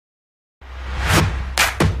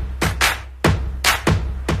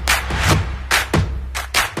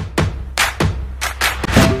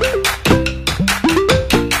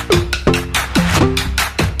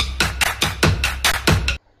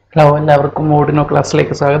Hello, എല്ലാവർക്കും Arduino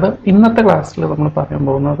ക്ലാസ്സിലേക്ക് സ്വാഗതം. ഇന്നത്തെ ക്ലാസ്സിൽ നമ്മൾ പറയാൻ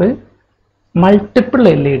പോകുന്നത് മൾട്ടിപ്പിൾ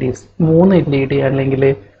LED, 3 LED അല്ലെങ്കിൽ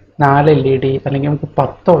 4 LED അല്ലെങ്കിൽ നമുക്ക്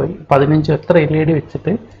 10 15 എത്ര LED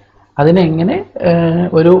വെച്ചിട്ട് അതിനെങ്ങനെ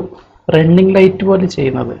ഒരു റണ്ണിങ് ലൈറ്റ് പോലെ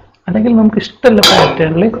ചെയ്യുന്നത്, അല്ലെങ്കിൽ നമുക്ക് ഇഷ്ടമുള്ള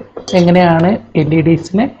പാറ്റേണിൽ എങ്ങനെയാണ്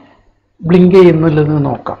LEDസിനെ ബ്ലിങ്ക് ചെയ്യുന്നില്ലെന്ന്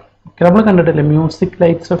നോക്കാം. ഓക്കെ, നമ്മൾ കണ്ടിട്ടില്ലേ മ്യൂസിക്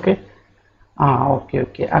ലൈറ്റ്സ് ഒക്കെ?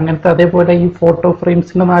 ഓക്കെ അങ്ങനത്തെ. അതേപോലെ ഈ ഫോട്ടോ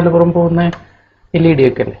ഫ്രെയിംസിൻ്റെ 4 പുറം പോകുന്ന LED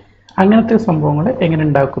ഒക്കെ അല്ലേ, അങ്ങനത്തെ സംഭവങ്ങൾ എങ്ങനെ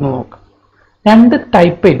ഉണ്ടാക്കുന്നു നോക്കാം. 2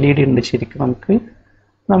 ടൈപ്പ് LED ഉണ്ട് ശരിക്കും. നമുക്ക്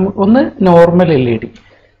ഒന്ന് നോർമൽ LED,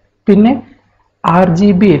 പിന്നെ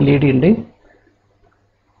RGB LED ഉണ്ട്.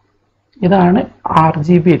 ഇതാണ്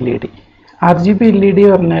RGB LED. RGB LED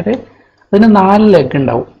പറഞ്ഞാൽ അതിന് 4 ലെഗ്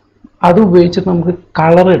ഉണ്ടാവും. അത് ഉപയോഗിച്ചിട്ട് നമുക്ക്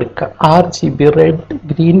കളർ എടുക്കാം. RGB, റെഡ്,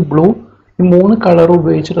 ഗ്രീൻ, ബ്ലൂ, ഈ 3 കളർ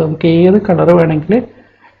ഉപയോഗിച്ചിട്ട് നമുക്ക് ഏത് കളർ വേണമെങ്കിൽ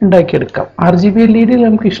ഉണ്ടാക്കിയെടുക്കാം. RGB LED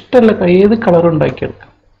നമുക്ക് ഇഷ്ടമുള്ള ഏത് കളർ ഉണ്ടാക്കിയെടുക്കാം.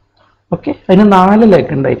 ഓക്കെ, അതിന് 4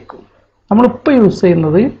 ലെഗ് ഉണ്ടായിരിക്കും. നമ്മളിപ്പോൾ യൂസ്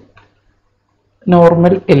ചെയ്യുന്നത്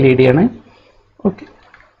നോർമൽ LED ആണ്. ഓക്കെ,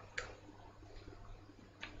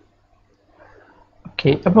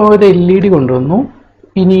 അപ്പോൾ ഒരു LED കൊണ്ടുവന്നു.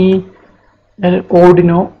 ഇനി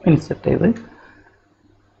ഓർഡിനോ ഇൻസെർട്ട് ചെയ്ത്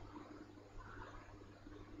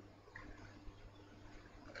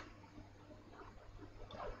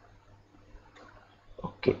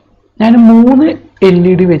ഞാൻ 3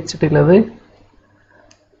 LED വെച്ചിട്ടുള്ളത്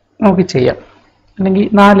നമുക്ക് ചെയ്യാം, അല്ലെങ്കിൽ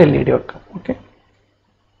 4 LED വെക്കാം. ഓക്കെ,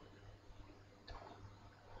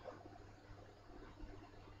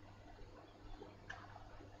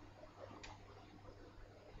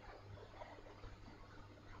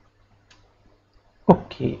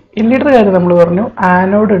 LEDയുടെ കാര്യം നമ്മൾ പറഞ്ഞു.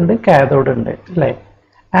 ആനോഡ് ഉണ്ട്, കാഥോഡ് ഉണ്ട് അല്ലേ?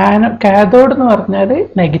 കാഥോഡ് എന്ന് പറഞ്ഞാൽ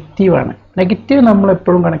നെഗറ്റീവാണ്. നെഗറ്റീവ് നമ്മൾ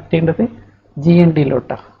എപ്പോഴും കണക്ട് ചെയ്യേണ്ടത്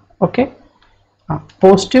GNDയിലോട്ടാണ്. ഓക്കെ,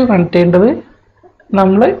 പോസിറ്റീവ് കണക്ട് ചെയ്യേണ്ടത്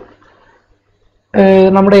നമ്മൾ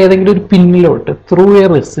നമ്മുടെ ഏതെങ്കിലും ഒരു പിന്നിലോട്ട് ത്രൂ എ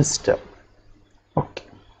റെസിസ്റ്റർ. ഓക്കെ,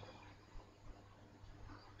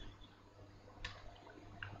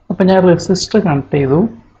 അപ്പം ഞാൻ റെസിസ്റ്റർ കണക്ട് ചെയ്തു.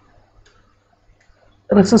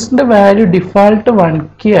 റെസിസ്റ്ററിൻ്റെ വാല്യൂ ഡിഫാൾട്ട്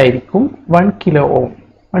 1K ആയിരിക്കും. 1 കിലോ ഓം.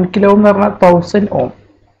 1 കിലോ ഓം എന്ന് പറഞ്ഞാൽ 1000 ഓം.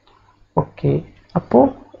 ഓക്കെ, അപ്പോൾ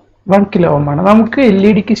 1 കിലോ ഓം ആണ്. നമുക്ക്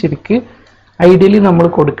LEDക്ക് ശരിക്ക് ഐഡിയലി നമ്മൾ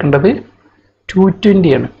കൊടുക്കേണ്ടത് 220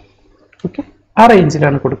 ആണ്. ഓക്കെ, ആ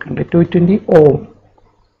റേഞ്ചിലാണ് കൊടുക്കേണ്ടത്. 220 ഓം.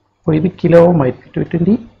 അപ്പോൾ ഇത് കിലോ ഓം ആയിരിക്കും.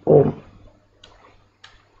 220 ഓം.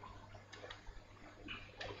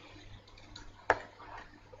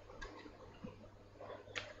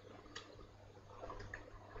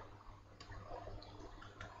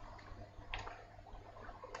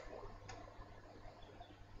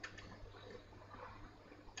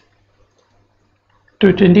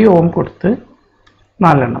 ഓം കൊടുത്ത്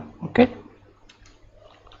 4 എണ്ണം. ഓക്കെ,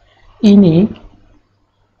 ഇനി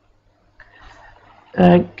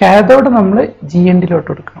കാഥോഡ് നമ്മൾ GNDയിലോട്ട്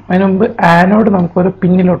കൊടുക്കണം. അതിന് മുമ്പ് ആനോഡ് നമുക്കൊരു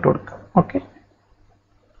പിന്നിലോട്ട് കൊടുക്കാം. ഓക്കെ,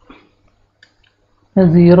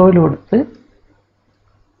 0 കൊടുത്ത്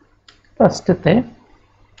ഫസ്റ്റത്തെ,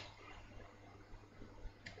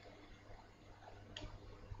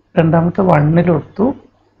 രണ്ടാമത്തെ 1 കൊടുത്തു.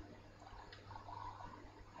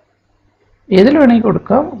 ഏതിൽ വേണമെങ്കിൽ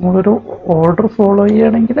കൊടുക്കാം. നമ്മളൊരു ഓർഡർ ഫോളോ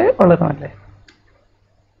ചെയ്യുകയാണെങ്കിൽ വളരെ നല്ലേ.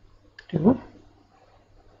 2,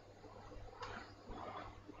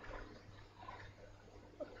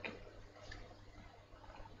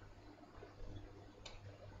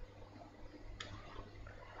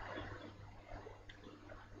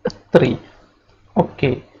 3.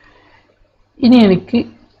 ഓക്കെ, ഇനി എനിക്ക്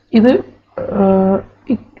ഇത്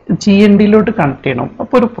GNDയിലോട്ട് കണക്ട് ചെയ്യണം.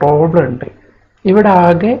 അപ്പോൾ ഒരു പ്രോബ്ലം ഉണ്ട്. ഇവിടെ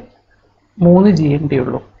ആകെ 3 GND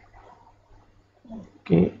ഉള്ളൂ.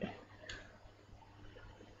 ഓക്കെ,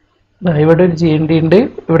 ഇവിടെ ഒരു GND ഉണ്ട്,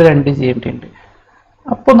 ഇവിടെ 2 GND ഉണ്ട്.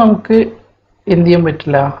 അപ്പോൾ നമുക്ക് എന്ത് ചെയ്യാൻ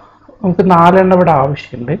പറ്റില്ല. നമുക്ക് 4 എണ്ണം ഇവിടെ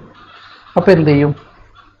ആവശ്യമുണ്ട്. അപ്പോൾ എന്ത് ചെയ്യും?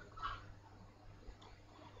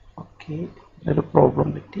 ഓക്കെ, ഒരു പ്രോബ്ലം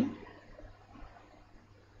പറ്റി.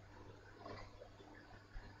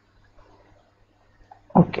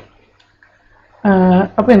 ഓക്കെ,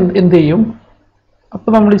 അപ്പോൾ എന്ത് ചെയ്യും?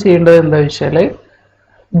 അപ്പോൾ നമ്മൾ ചെയ്യേണ്ടത് എന്താ വെച്ചാൽ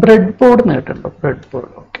bread board നേട്ടുണ്ടോ? Bread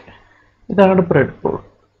board. Okay, ഇതാണ് ബ്രെഡ് ബോർഡ്.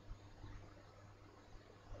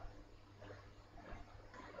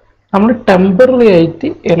 നമ്മൾ ടെമ്പററി ആയിട്ട്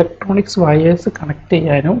ഇലക്ട്രോണിക്സ് വയേഴ്സ് കണക്ട്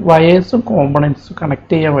ചെയ്യാനും വയേഴ്സും കോമ്പണൻസും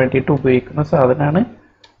കണക്ട് ചെയ്യാൻ വേണ്ടിയിട്ട് ഉപയോഗിക്കുന്ന സാധനമാണ്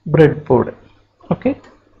ബ്രെഡ് ബോർഡ്. ഓക്കെ,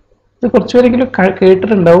 ഇത് കുറച്ച് പേരെങ്കിലും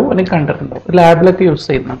കേട്ടിട്ടുണ്ടാവും അല്ലെങ്കിൽ കണ്ടിട്ടുണ്ടാവും. ലാബിലൊക്കെ യൂസ്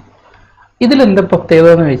ചെയ്യുന്നതാണ്. ഇതിലെന്താ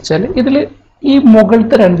പ്രത്യേകത എന്ന് വെച്ചാൽ ഇതിൽ ഈ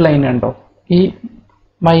മുകളിലത്തെ 2 ലൈൻ ഉണ്ടോ, ഈ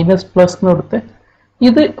മൈനസ് പ്ലസ് എന്ന് കൊടുത്ത്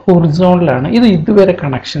ഇത് ഹൊറിസോണ്ടലാണ്. ഇത് ഇതുവരെ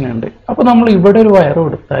കണക്ഷൻ ഉണ്ട്. അപ്പോൾ നമ്മൾ ഇവിടെ ഒരു വയർ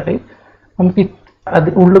കൊടുത്താൽ നമുക്ക് അത്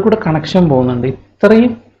ഉള്ളിൽ കൂടെ കണക്ഷൻ പോകുന്നുണ്ട്.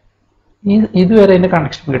 ഇത്രയും ഇതുവരെ അതിൻ്റെ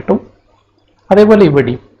കണക്ഷൻ കിട്ടും. അതേപോലെ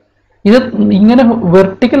ഇവിടെയും ഇത് ഇങ്ങനെ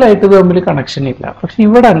വെർട്ടിക്കലായിട്ട് ഇത് തമ്മിൽ കണക്ഷൻ ഇല്ല. പക്ഷെ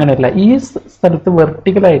ഇവിടെ അങ്ങനെയല്ല, ഈ സ്ഥലത്ത്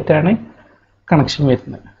വെർട്ടിക്കലായിട്ടാണ് കണക്ഷൻ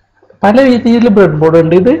വരുന്നത്. പല രീതിയിൽ ബ്രെഡ് ബോർഡ്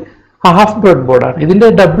ഉണ്ട്. ഇത് ഹാഫ് ബ്രെഡ് ബോർഡാണ്. ഇതിൻ്റെ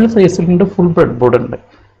ഡബിൾ സൈസിലുണ്ട്, ഫുൾ ബ്രെഡ് ബോർഡ് ഉണ്ട്.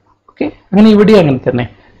 ഓക്കെ, അങ്ങനെ ഇവിടെ അങ്ങനെ തന്നെ.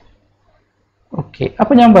 ഓക്കെ,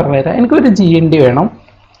 അപ്പോൾ ഞാൻ പറഞ്ഞുതരാം. എനിക്കൊരു GND വേണം.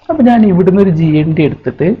 അപ്പോൾ ഞാൻ ഇവിടുന്ന് ഒരു GND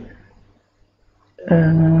എടുത്തിട്ട്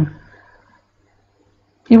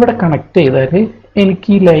ഇവിടെ കണക്ട് ചെയ്താൽ എനിക്ക്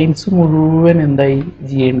ഈ ലൈൻസ് മുഴുവൻ എന്തായി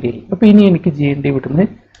GND. അപ്പോൾ ഇനി എനിക്ക് GND ഇവിടുന്ന്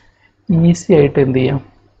ഈസി ആയിട്ട് എന്ത് ചെയ്യാം,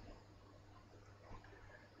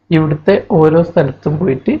 ഇവിടുത്തെ ഓരോ സ്ഥലത്തും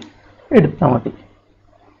പോയിട്ട് എടുത്താൽ മതി.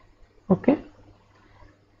 ഓക്കെ,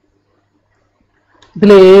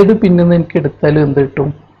 ഇതിലേത് പിന്നിൽ എനിക്ക് എടുത്താലും എന്ത്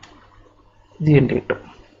കിട്ടും, GND കിട്ടും.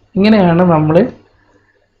 ഇങ്ങനെയാണ് നമ്മൾ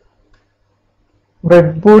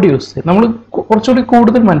ബ്രെഡ് ബോർഡ് യൂസ് ചെയ്യുന്നത്. നമ്മൾ കുറച്ചുകൂടി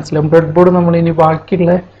കൂടുതൽ മനസ്സിലാവും. ബ്രെഡ് ബോർഡ് നമ്മൾ ഇനി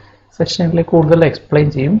ബാക്കിയുള്ള സെഷനിൽ കൂടുതൽ എക്സ്പ്ലെയിൻ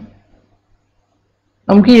ചെയ്യും.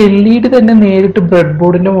 നമുക്ക് ഈ LED തന്നെ നേരിട്ട് ബ്രെഡ്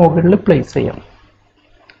ബോർഡിൻ്റെ മുകളിൽ പ്ലേസ് ചെയ്യാം.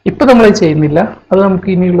 ഇപ്പം നമ്മളത് ചെയ്യുന്നില്ല, അത് നമുക്ക്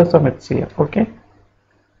ഇനിയുള്ള സമയത്ത് ചെയ്യാം. ഓക്കെ,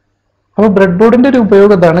 അപ്പോൾ ബ്രെഡ് ബോർഡിൻ്റെ ഒരു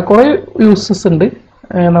ഉപയോഗം ഇതാണ്. കുറേ യൂസസ് ഉണ്ട്.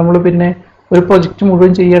 നമ്മൾ പിന്നെ ഒരു പ്രൊജക്റ്റ്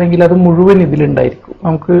മുഴുവൻ ചെയ്യുകയാണെങ്കിൽ അത് മുഴുവൻ ഇതിലുണ്ടായിരിക്കും.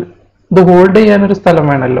 നമുക്ക് ഇത് ഹോൾഡ് ചെയ്യാനൊരു സ്ഥലം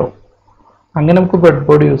വേണമല്ലോ. അങ്ങനെ നമുക്ക് ബ്രെഡ്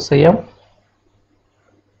ബോർഡ് യൂസ് ചെയ്യാം.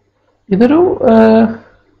 ഇതൊരു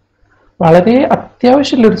വളരെ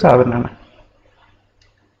അത്യാവശ്യമുള്ളൊരു സാധനമാണ്.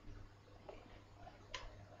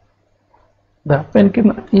 അപ്പം എനിക്ക്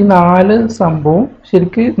ഈ 4 സംഭവം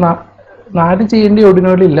ശരിക്ക് 4 ചെയ്യേണ്ട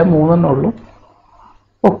ഒടിനോലില്ല, 3 ഉള്ളൂ.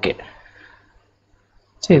 ഓക്കെ,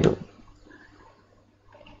 ചെയ്തു.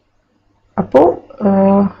 അപ്പോൾ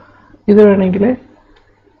ഇത് വേണമെങ്കിൽ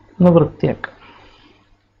ഒന്ന് വൃത്തിയാക്കാം.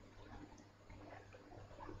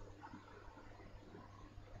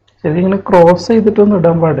 ശരി, ഇങ്ങനെ ക്രോസ് ചെയ്തിട്ടൊന്നും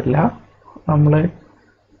ഇടാൻ പാടില്ല. നമ്മൾ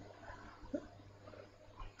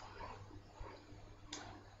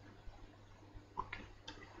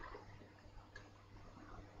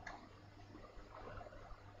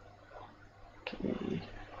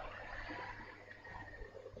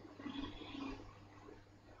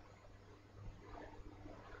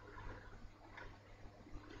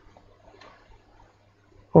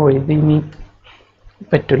ഇത് ഇനി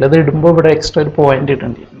പറ്റില്ല. അത് ഇടുമ്പോൾ ഇവിടെ എക്സ്ട്രാ ഒരു പോയിന്റ്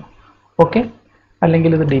ഇടേണ്ടിയിരുന്നു. ഓക്കെ,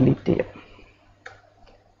 അല്ലെങ്കിൽ ഇത് ഡിലീറ്റ് ചെയ്യാം.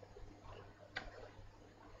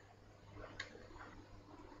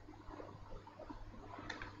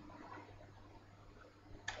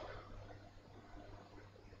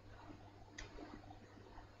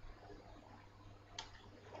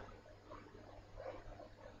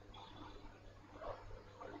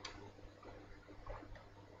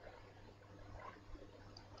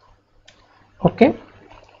 ഓക്കെ,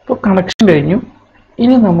 ഇപ്പോൾ കണക്ഷൻ കഴിഞ്ഞു.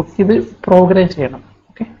 ഇനി നമുക്കിത് പ്രോഗ്രാം ചെയ്യണം.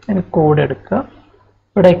 ഓക്കെ, അതിന് കോഡ് എടുക്കുക.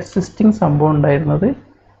 ഇവിടെ എക്സിസ്റ്റിംഗ് സംഭവം ഉണ്ടായിരുന്നത്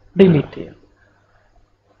ഡിലീറ്റ് ചെയ്യാം.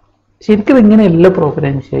 ശരിക്കും ഇതിങ്ങനെയല്ല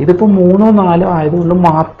പ്രോഗ്രാം ചെയ്യുക. ഇതിപ്പോൾ 3 or 4 ആയതുകൊണ്ട്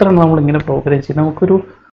മാത്രമാണ് നമ്മളിങ്ങനെ പ്രോഗ്രാം ചെയ്യുക. നമുക്കൊരു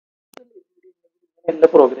എല്ലാ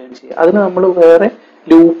പ്രോഗ്രാം ചെയ്യുക. അതിന് നമ്മൾ വേറെ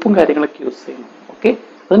ലൂപ്പും കാര്യങ്ങളൊക്കെ യൂസ് ചെയ്യണം. ഓക്കെ,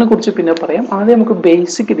 അതിനെക്കുറിച്ച് പിന്നെ പറയാം. ആദ്യം നമുക്ക്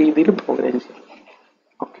ബേസിക് രീതിയിൽ പ്രോഗ്രാം ചെയ്യാം.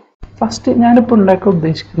 ഓക്കെ, ഫസ്റ്റ് ഞാനിപ്പോൾ ഉണ്ടാക്കാൻ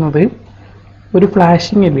ഉദ്ദേശിക്കുന്നത് ഒരു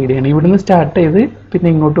ഫ്ലാഷിങ് LED ആണ്. ഇവിടുന്ന് സ്റ്റാർട്ട് ചെയ്ത് പിന്നെ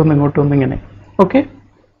ഇങ്ങോട്ടൊന്ന് ഇങ്ങനെ. ഓക്കെ,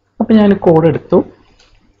 അപ്പോൾ ഞാൻ കോഡ് എടുത്തു.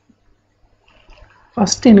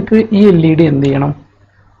 ഫസ്റ്റ് എനിക്ക് ഈ LED എന്ത് ചെയ്യണം,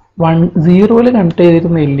 0ൽ കണക്ട്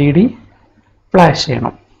ചെയ്തിരുന്ന LED ഫ്ലാഷ്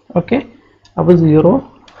ചെയ്യണം. ഓക്കെ, അപ്പോൾ 0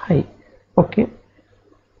 ഹൈ. ഓക്കെ,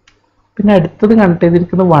 പിന്നെ അടുത്തത് കണക്ട്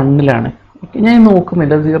ചെയ്തിരിക്കുന്നത് 1ലാണ്. ഓക്കെ, ഞാൻ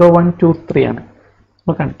നോക്കുന്നില്ല. 0 1 2 3 ആണ്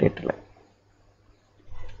നമ്മൾ കണക്ട് ചെയ്തിട്ടുള്ളത്.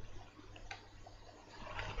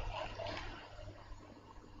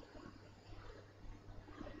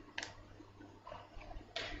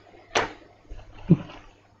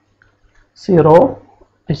 സീറോ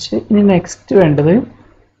വെച്ച് ഇനി നെക്സ്റ്റ് വേണ്ടത്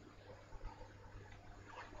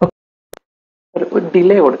ഒരു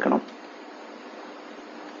ഡിലേ കൊടുക്കണം.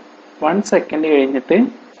 1 സെക്കൻഡ് കഴിഞ്ഞിട്ട്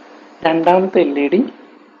രണ്ടാമത്തെ LED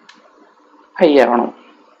ഹൈ ആവണം.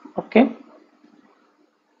 ഓക്കെ,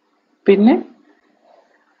 പിന്നെ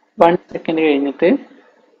 1 സെക്കൻഡ് കഴിഞ്ഞിട്ട്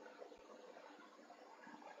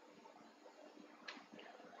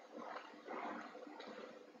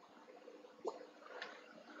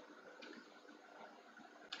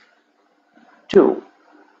ടു.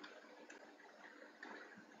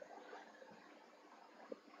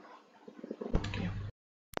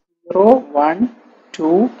 0 1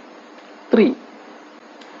 2 3.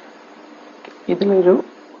 ഇതിലൊരു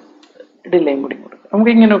ഡിലേയും കൂടി കൊടുക്കും.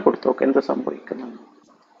 നമുക്ക് ഇങ്ങനെ കൊടുത്തു നോക്കാം എന്താ സംഭവിക്കുന്നത്.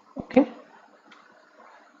 Okay,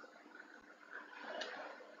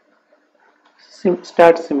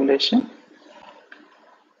 start simulation.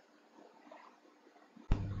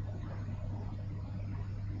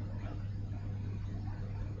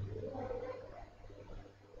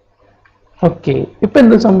 ഓക്കെ, ഇപ്പം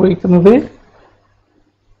എന്താ സംഭവിക്കുന്നത്?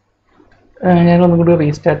 ഞാനൊന്നും കൂടി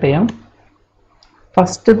റീസ്റ്റാർട്ട് ചെയ്യാം.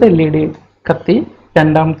 ഫസ്റ്റത്തെ LED കത്തി,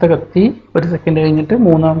 രണ്ടാമത്തെ കത്തി, ഒരു സെക്കൻഡ് കഴിഞ്ഞിട്ട്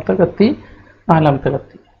മൂന്നാമത്തെ കത്തി, നാലാമത്തെ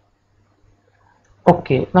കത്തി.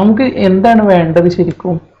 ഓക്കെ, നമുക്ക് എന്താണ് വേണ്ടത്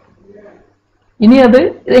ശരിക്കും? ഇനി അത്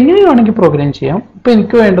എങ്ങനെ വേണമെങ്കിൽ പ്രോഗ്രാം ചെയ്യാം. ഇപ്പം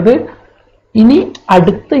എനിക്ക് വേണ്ടത് ഇനി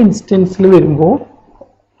അടുത്ത ഇൻസ്റ്റൻസിൽ വരുമ്പോൾ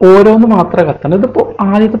ഓരോന്ന് മാത്രമേ കത്തണം. ഇതിപ്പോൾ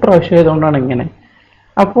ആദ്യത്തെ പ്രാവശ്യം ആയതുകൊണ്ടാണ് ഇങ്ങനെ.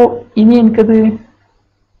 അപ്പോൾ ഇനി എനിക്കത്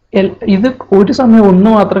ഇത് ഒരു സമയം ഒന്ന്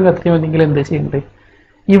മാത്രം കത്തിയാൽ മതിയെങ്കിൽ എന്താ ചെയ്യേണ്ടത്?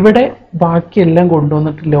 ഇവിടെ ബാക്കിയെല്ലാം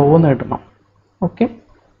കൊണ്ടുവന്നിട്ട് ലോ നേടണം. ഓക്കെ,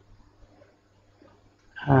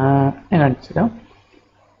 ഞാൻ കാണിച്ചു തരാം.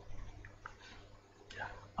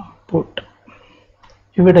 ഔട്ട്പുട്ട്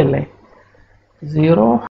ഇവിടെ അല്ലേ 0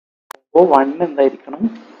 1 എന്തായിരിക്കണം?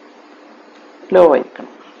 ലോ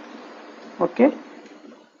ആയിരിക്കണം. ഓക്കെ,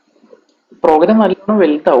 പ്രോഗ്രാം നല്ലോണം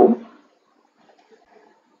വലുതാവും.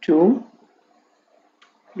 2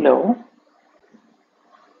 ലോ,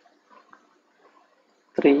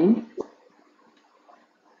 3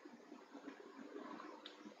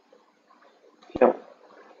 ലോ.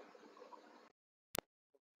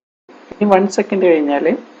 ഇനി 1 സെക്കൻഡ് കഴിഞ്ഞാൽ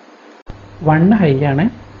 1 ഹൈ ആണ്.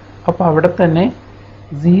 അപ്പോൾ അവിടെ തന്നെ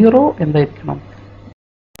 0 എന്തായിരിക്കണം?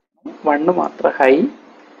 1 മാത്രം ഹൈ,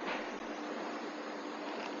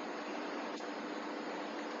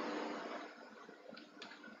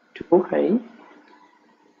 2 ഹൈ,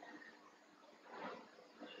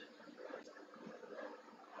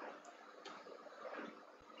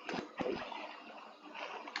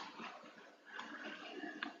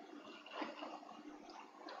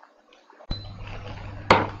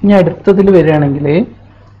 2 അടുത്തതിൽ വരികയാണെങ്കിൽ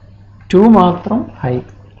 2 മാത്രം ഹൈ,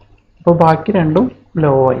 അപ്പോൾ ബാക്കി രണ്ടും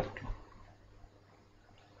ലോ ആയിരിക്കും.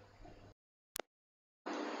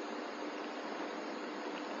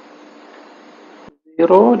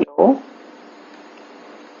 Zero law,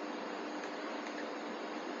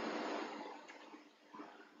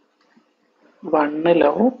 1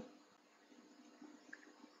 law,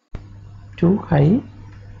 2 high,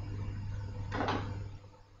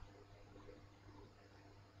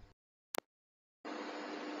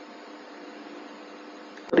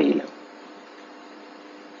 3 law.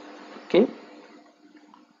 Okay,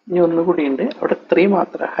 ഇനി ഒന്നുകൂടി ഉണ്ട്, അവിടെ 3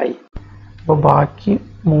 മാത്രം ഹൈ, അപ്പോൾ ബാക്കി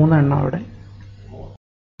 3 എണ്ണം അവിടെ.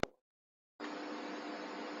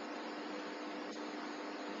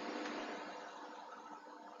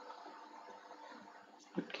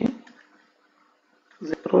 Okay,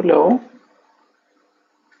 0 law,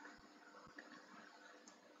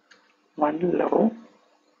 1 law,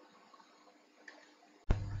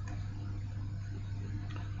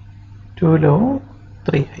 2 law,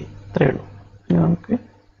 3 high. ഇത്രയേ ഉള്ളൂ. ഇനി നമുക്ക്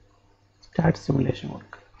സ്റ്റാർട്ട് സിമുലേഷൻ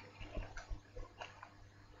കൊടുക്കാം.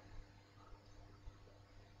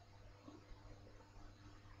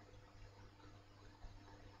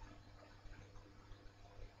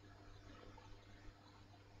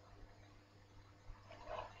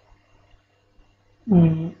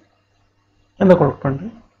 എന്താ കുഴപ്പമുണ്ട്?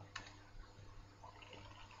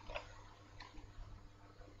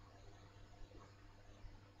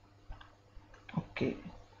 ഓക്കെ,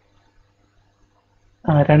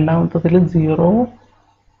 രണ്ടാമത്തതിൽ 0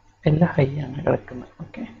 എല്ലാം ഹൈ ആണ് കിടക്കുന്നത്.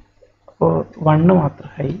 ഓക്കെ, അപ്പോൾ 1 മാത്രം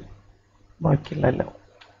ഹൈ, ബാക്കിയുള്ള ലോ.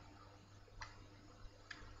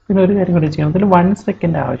 പിന്നെ ഒരു കാര്യം കൂടി ചെയ്യണം. ഇതിൽ 1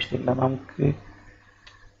 സെക്കൻഡ് ആവശ്യമില്ല, നമുക്ക്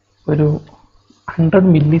ഒരു 100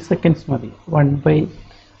 മില്ലി സെക്കൻഡ്സ് മതി. 1/,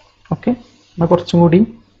 ഓക്കെ, എന്നാൽ കുറച്ചും കൂടി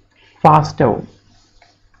ഫാസ്റ്റ് ആവും.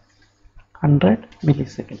 100 മില്ലി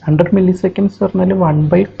സെക്കൻഡ്. 100 മില്ലി സെക്കൻഡ്സ് പറഞ്ഞാൽ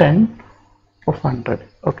 1/10 ഓഫ് 100.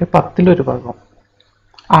 ഓക്കെ, 10-1 ഭാഗം.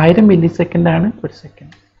 1000 മില്ലി സെക്കൻഡാണ് ഒരു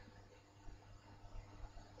സെക്കൻഡ്.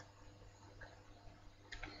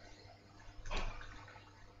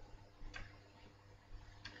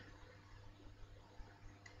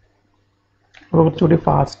 അപ്പോൾ കുറച്ചുകൂടി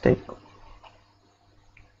ഫാസ്റ്റ് ആയിരിക്കും.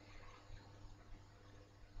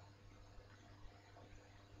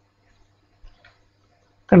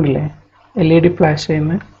 കണ്ടില്ലേ LED ഫ്ലാഷ്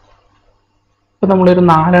ചെയ്യുന്നത്? ഇപ്പോൾ നമ്മളൊരു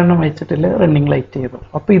 4 എണ്ണം വെച്ചിട്ടില്ല റണ്ണിങ് ലൈറ്റ് ചെയ്തു.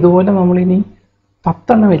 അപ്പോൾ ഇതുപോലെ നമ്മളിനി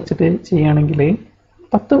 10 എണ്ണം വെച്ചിട്ട് ചെയ്യുകയാണെങ്കിൽ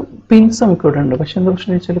 10 പിൻസ് നമുക്ക് ഇവിടെ ഉണ്ട്. പക്ഷെ എന്താ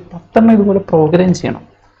പ്രശ്നം വെച്ചാൽ 10 എണ്ണം ഇതുപോലെ പ്രോഗ്രാം ചെയ്യണം,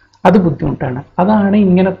 അത് ബുദ്ധിമുട്ടാണ്. അതാണ്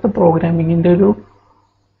ഇങ്ങനത്തെ പ്രോഗ്രാമിങ്ങിൻ്റെ ഒരു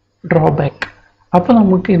ഡ്രോബാക്ക്. അപ്പോൾ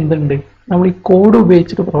നമുക്ക് എന്തുണ്ട്, നമ്മൾ ഈ കോഡ്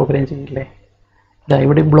ഉപയോഗിച്ചിട്ട് പ്രോഗ്രാം ചെയ്യില്ലേ? ഇതാ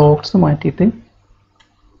ഇവിടെ ബ്ലോക്സ് മാറ്റിയിട്ട്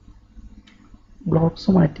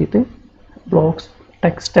ബ്ലോക്സ്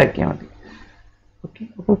ടെക്സ്റ്റ് ആക്കിയാൽ മതി. ഓക്കെ,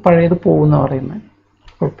 അപ്പോൾ പഴയത് പോകുന്ന പറയുന്നത്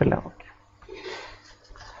കുഴപ്പമില്ല. ഓക്കെ,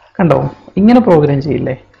 കണ്ടോ ഇങ്ങനെ പ്രോഗ്രാം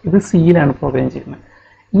ചെയ്യില്ലേ? ഇത് സിയിലാണ് പ്രോഗ്രാം ചെയ്യുന്നത്.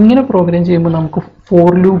 ഇങ്ങനെ പ്രോഗ്രാം ചെയ്യുമ്പോൾ നമുക്ക് ഫോർ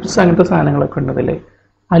ലൂപ്സ് അങ്ങനത്തെ സാധനങ്ങളൊക്കെ ഉണ്ടതല്ലേ,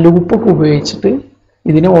 ആ ലൂപ്പൊക്കെ ഉപയോഗിച്ചിട്ട്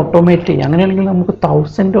ഇതിനെ ഓട്ടോമേറ്റ് ചെയ്യുക. അങ്ങനെയാണെങ്കിൽ നമുക്ക്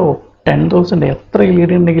 1000 10,000 എത്ര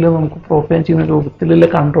LED ഉണ്ടെങ്കിലും നമുക്ക് പ്രോഗ്രാം ചെയ്യുന്ന രൂപത്തിലുള്ള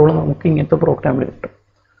കൺട്രോൾ നമുക്ക് ഇങ്ങനത്തെ പ്രോഗ്രാമിൽ കിട്ടും.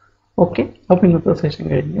 ഓക്കെ, അപ്പോൾ ഇന്നത്തെ സെഷൻ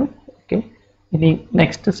കഴിഞ്ഞു. ഓക്കെ, ഇനി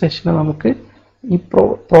നെക്സ്റ്റ് സെഷന് നമുക്ക് ഈ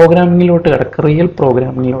പ്രോഗ്രാമിങ്ങിലോട്ട് കിടക്കാം, റിയൽ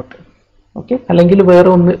പ്രോഗ്രാമിങ്ങിലോട്ട്. ഓക്കെ, അല്ലെങ്കിൽ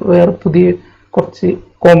വേറെ പുതിയ കുറച്ച്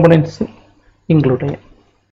കോമ്പണൻസ് ഇൻക്ലൂഡ് ചെയ്യാം.